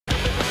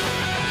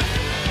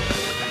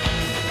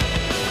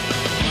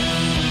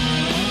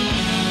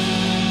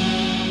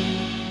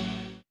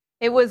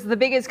It was the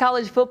biggest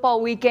college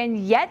football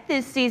weekend yet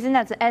this season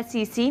as the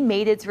SEC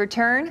made its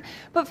return.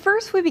 But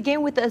first, we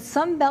begin with a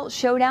Sun Belt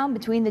showdown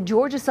between the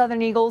Georgia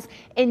Southern Eagles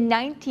and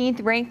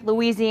 19th ranked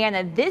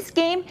Louisiana. This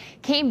game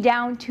came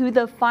down to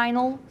the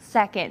final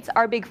seconds.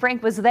 Our Big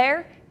Frank was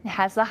there and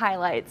has the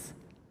highlights.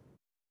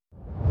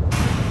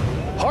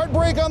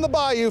 Heartbreak on the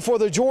Bayou for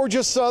the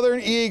Georgia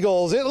Southern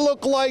Eagles. It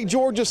looked like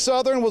Georgia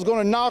Southern was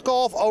going to knock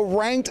off a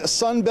ranked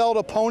Sun Belt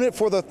opponent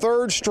for the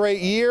third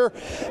straight year.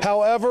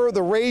 However,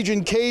 the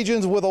Ragin'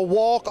 Cajuns with a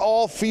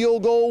walk-off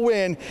field goal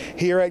win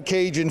here at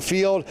Cajun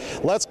Field.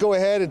 Let's go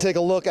ahead and take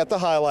a look at the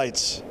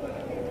highlights.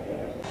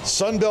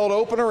 Sun Belt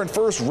opener and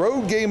first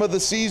road game of the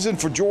season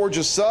for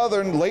Georgia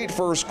Southern. Late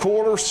first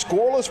quarter,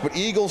 scoreless, but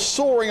Eagles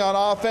soaring on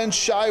offense.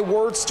 Shy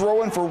Wirtz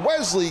throwing for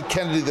Wesley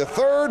Kennedy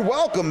III.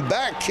 Welcome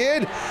back,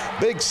 kid.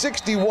 Big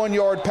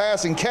 61-yard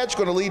passing catch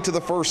going to lead to the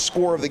first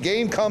score of the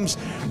game. Comes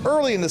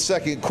early in the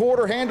second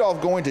quarter.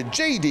 Handoff going to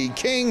J.D.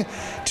 King.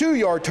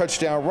 2-yard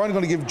touchdown run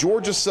going to give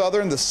Georgia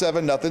Southern the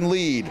 7-0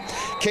 lead.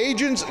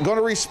 Cajuns going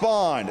to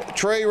respond.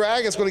 Trey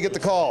Raggett going to get the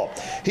call.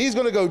 He's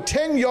going to go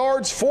 10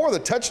 yards for the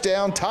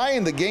touchdown,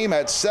 tying the game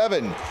at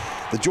 7.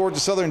 The Georgia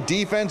Southern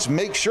defense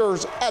makes sure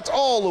that's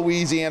all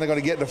Louisiana going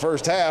to get in the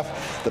first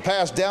half. The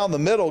pass down the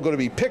middle going to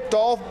be picked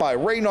off by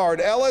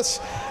Raynard Ellis.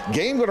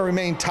 Game going to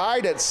remain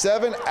tied at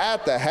 7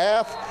 at the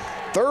half.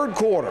 Third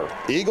quarter,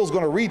 Eagles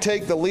going to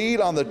retake the lead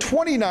on the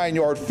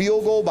 29-yard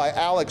field goal by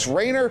Alex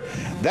Rayner.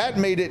 That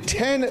made it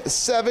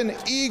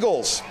 10-7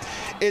 Eagles.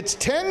 It's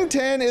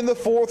 10-10 in the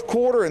fourth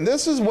quarter, and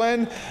this is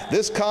when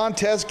this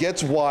contest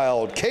gets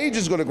wild.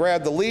 Cajuns going to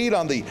grab the lead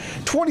on the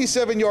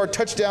 27-yard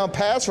touchdown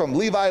pass from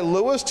Levi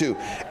Lewis to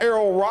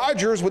Errol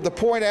Rogers with the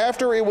point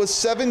after. It was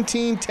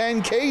 17-10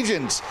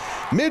 Cajuns.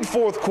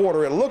 Mid-fourth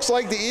quarter, it looks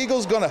like the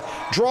Eagles going to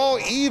draw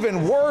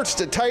even. Wirtz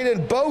to tight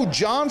end Bo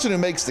Johnson, who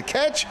makes the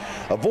catch,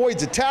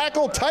 avoids a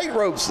tackle, tight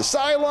ropes the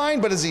sideline,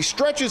 but as he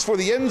stretches for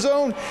the end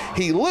zone,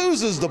 he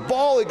loses the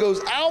ball. It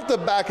goes out the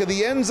back of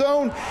the end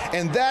zone,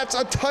 and that's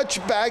a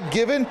touchback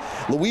giving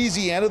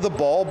Louisiana the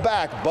ball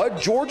back.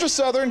 But Georgia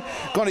Southern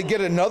going to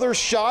get another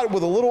shot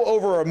with a little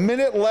over a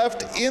minute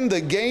left in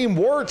the game.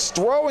 Wirtz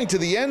throwing to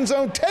the end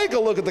zone. Take a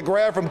look at the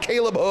grab from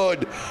Caleb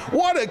Hood.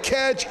 What a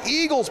catch.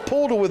 Eagles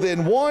pulled to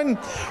within 1.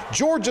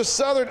 Georgia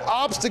Southern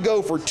opts to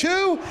go for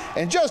 2.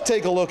 And just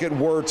take a look at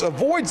Wirtz.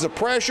 Avoids the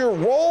pressure,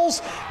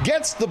 rolls,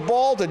 gets the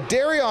ball to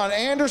Darion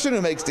Anderson,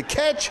 who makes the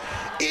catch.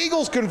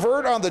 Eagles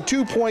convert on the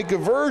 2-point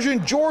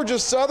conversion. Georgia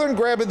Southern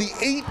grabbing the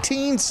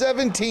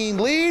 18-17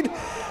 lead.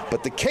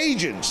 But the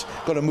Cajuns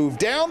going to move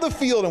down the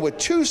field, and with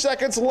 2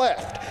 seconds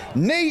left,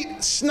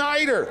 Nate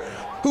Snyder,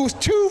 who's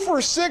 2 for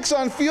 6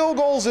 on field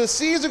goals this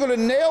season, going to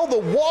nail the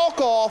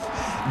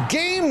walk-off,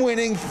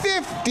 game-winning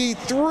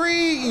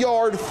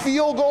 53-yard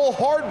field goal.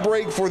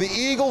 Heartbreak for the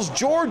Eagles.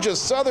 Georgia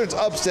Southern's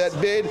upset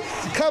bid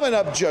coming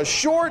up just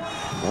short.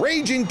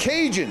 Ragin'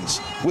 Cajuns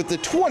with the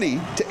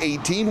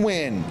 20-18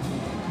 win.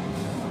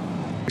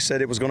 We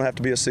said it was going to have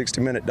to be a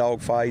 60-minute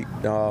dogfight.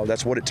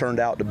 That's what it turned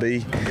out to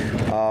be.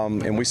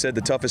 And we said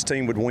the toughest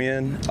team would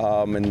win,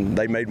 and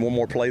they made one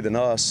more play than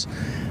us.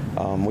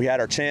 We had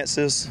our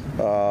chances,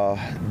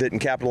 didn't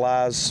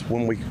capitalize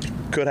when we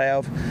could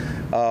have.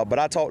 But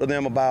I talked to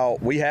them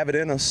about we have it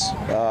in us.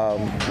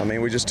 I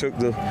mean, we just took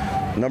the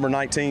number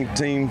 19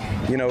 team,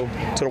 to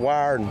the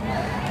wire and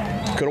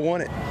could have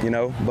won it,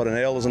 but an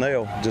L is an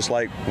L. Just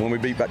like when we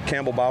beat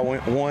Campbell by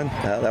 1,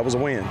 that was a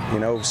win,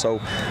 So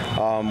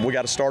we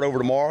got to start over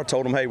tomorrow. I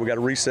told them, hey, we got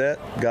to reset,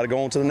 got to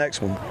go on to the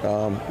next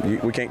one.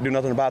 We can't do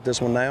nothing about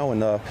this one now,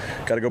 and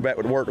got to go back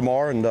to work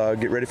tomorrow and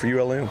get ready for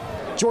ULM.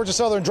 Georgia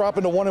Southern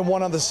dropping to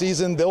 1-1 on the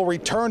season. They'll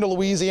return to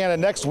Louisiana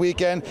next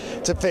weekend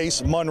to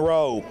face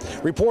Monroe.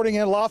 Reporting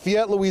in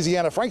Lafayette,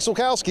 Louisiana, Frank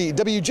Solkowski,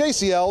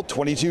 WJCL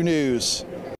 22 News.